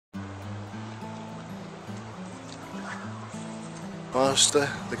whilst the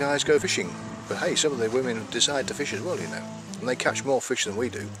guys go fishing. But hey, some of the women decide to fish as well, you know, and they catch more fish than we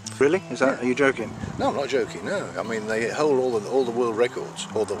do. Really? Is that? Yeah. Are you joking? No, I'm not joking. No, I mean they hold all the world records,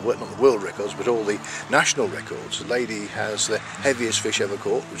 or not the world records, but all the national records. The lady has the heaviest fish ever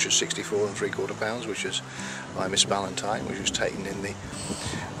caught, which was 64 3/4 pounds, which was by Miss Ballantyne, which was taken in the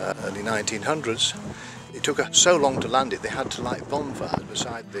early 1900s. It took her so long to land it, they had to light bonfires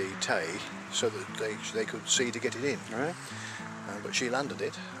beside the tay so that they could see to get it in. Right. But she landed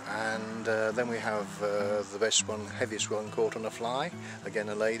it, and then we have the heaviest one caught on a fly, again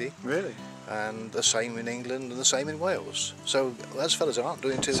a lady. Really? And the same in England and the same in Wales. So those fellas aren't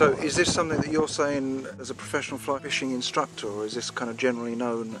doing too well. So is this something that you're saying as a professional fly fishing instructor, or is this kind of generally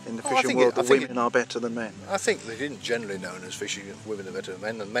known in the fishing world that women are better than men? I think they didn't generally known as fishing women are better than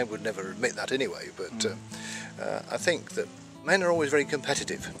men, and men would never admit that anyway, but I think that men are always very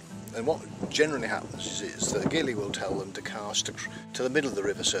competitive. And what generally happens is the gilly will tell them to cast to the middle of the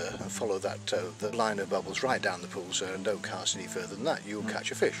river, sir, and follow that the line of bubbles right down the pool, sir, and don't cast any further than that. You'll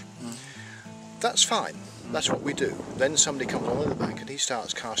catch a fish. That's fine. That's what we do. Then somebody comes on the bank and he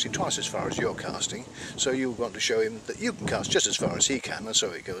starts casting twice as far as you're casting, so you want to show him that you can cast just as far as he can, and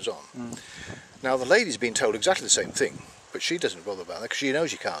so it goes on. Now the lady's been told exactly the same thing, but she doesn't bother about that because she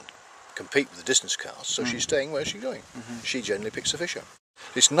knows you can't compete with the distance cast, so she's staying where she's going. She generally picks the fish up.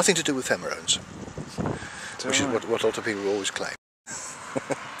 It's nothing to do with pheromones, which is what a lot of people always claim.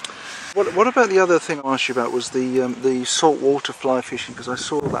 What about the other thing I asked you about was the saltwater fly fishing, because I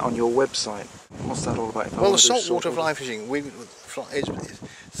saw that on your website. What's that all about? Well, the saltwater fly fishing,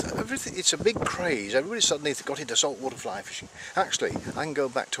 it's a big craze. Everybody suddenly got into saltwater fly fishing. Actually, I can go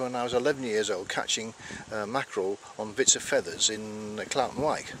back to when I was 11 years old catching mackerel on bits of feathers in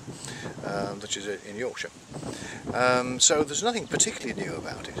Cloughton-Wyke, which is in Yorkshire. So there's nothing particularly new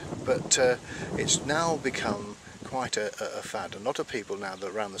about it, but it's now become quite a fad. A lot of people now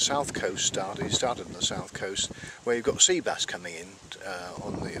that around the south coast started on the south coast, where you've got sea bass coming in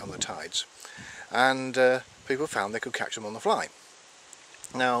on the tides, and people found they could catch them on the fly.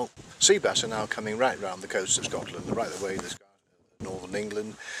 Now sea bass are now coming right round the coast of Scotland, right the way to northern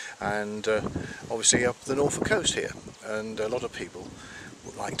England, and obviously up the Norfolk coast here, and a lot of people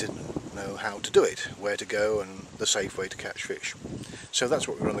would like to know how to do it, where to go, and the safe way to catch fish. So that's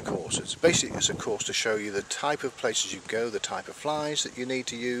what we run the course. It's basically a course to show you the type of places you go, the type of flies that you need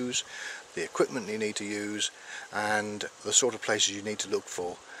to use, the equipment you need to use, and the sort of places you need to look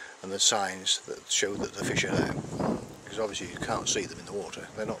for, and the signs that show that the fish are there. Because obviously you can't see them in the water.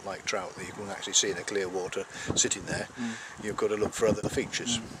 They're not like trout that you can actually see in a clear water sitting there. You've got to look for other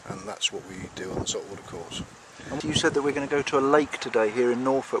features, and that's what we do on the saltwater course. You said that we're going to go to a lake today here in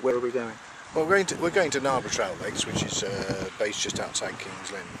Norfolk. Where are we going? Well, we're going to Narborough Trout Lakes, which is based just outside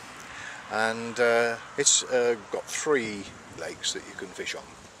King's Lynn, and it's got 3 lakes that you can fish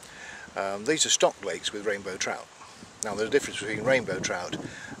on. These are stock lakes with rainbow trout. Now there's a difference between rainbow trout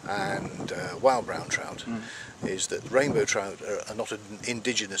and wild-brown trout, is that rainbow trout are not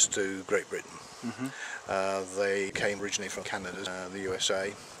indigenous to Great Britain. They came originally from Canada, the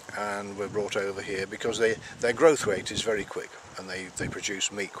USA, and were brought over here because their growth rate is very quick, and they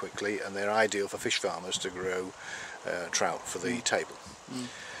produce meat quickly, and they're ideal for fish farmers to grow trout for the table.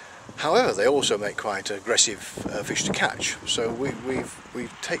 However, they also make quite aggressive fish to catch, so we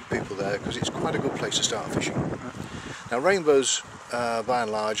take people there because it's quite a good place to start fishing. Now rainbows, by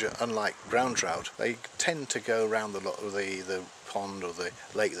and large, unlike brown trout, they tend to go around the pond or the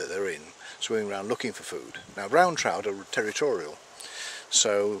lake that they're in, swimming around looking for food. Now brown trout are territorial,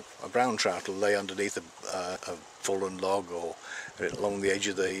 so a brown trout will lay underneath a fallen log or along the edge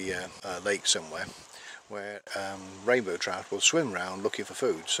of the lake somewhere, where rainbow trout will swim around looking for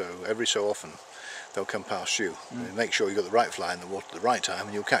food. So every so often they'll come past you. Make sure you've got the right fly in the water at the right time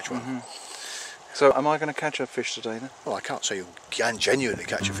and you'll catch one. So am I going to catch a fish today then? Well, I can't say you can genuinely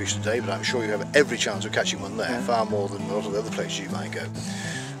catch a fish today, but I'm sure you have every chance of catching one there, far more than a lot of the other places you might go.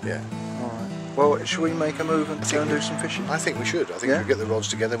 Yeah. Alright. Well, should we make a move and go and do some fishing? I think we should. I think we'll get the rods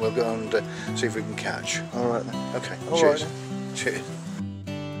together and we'll go and see if we can catch. Alright then. Okay. All Cheers. Right then. Cheers.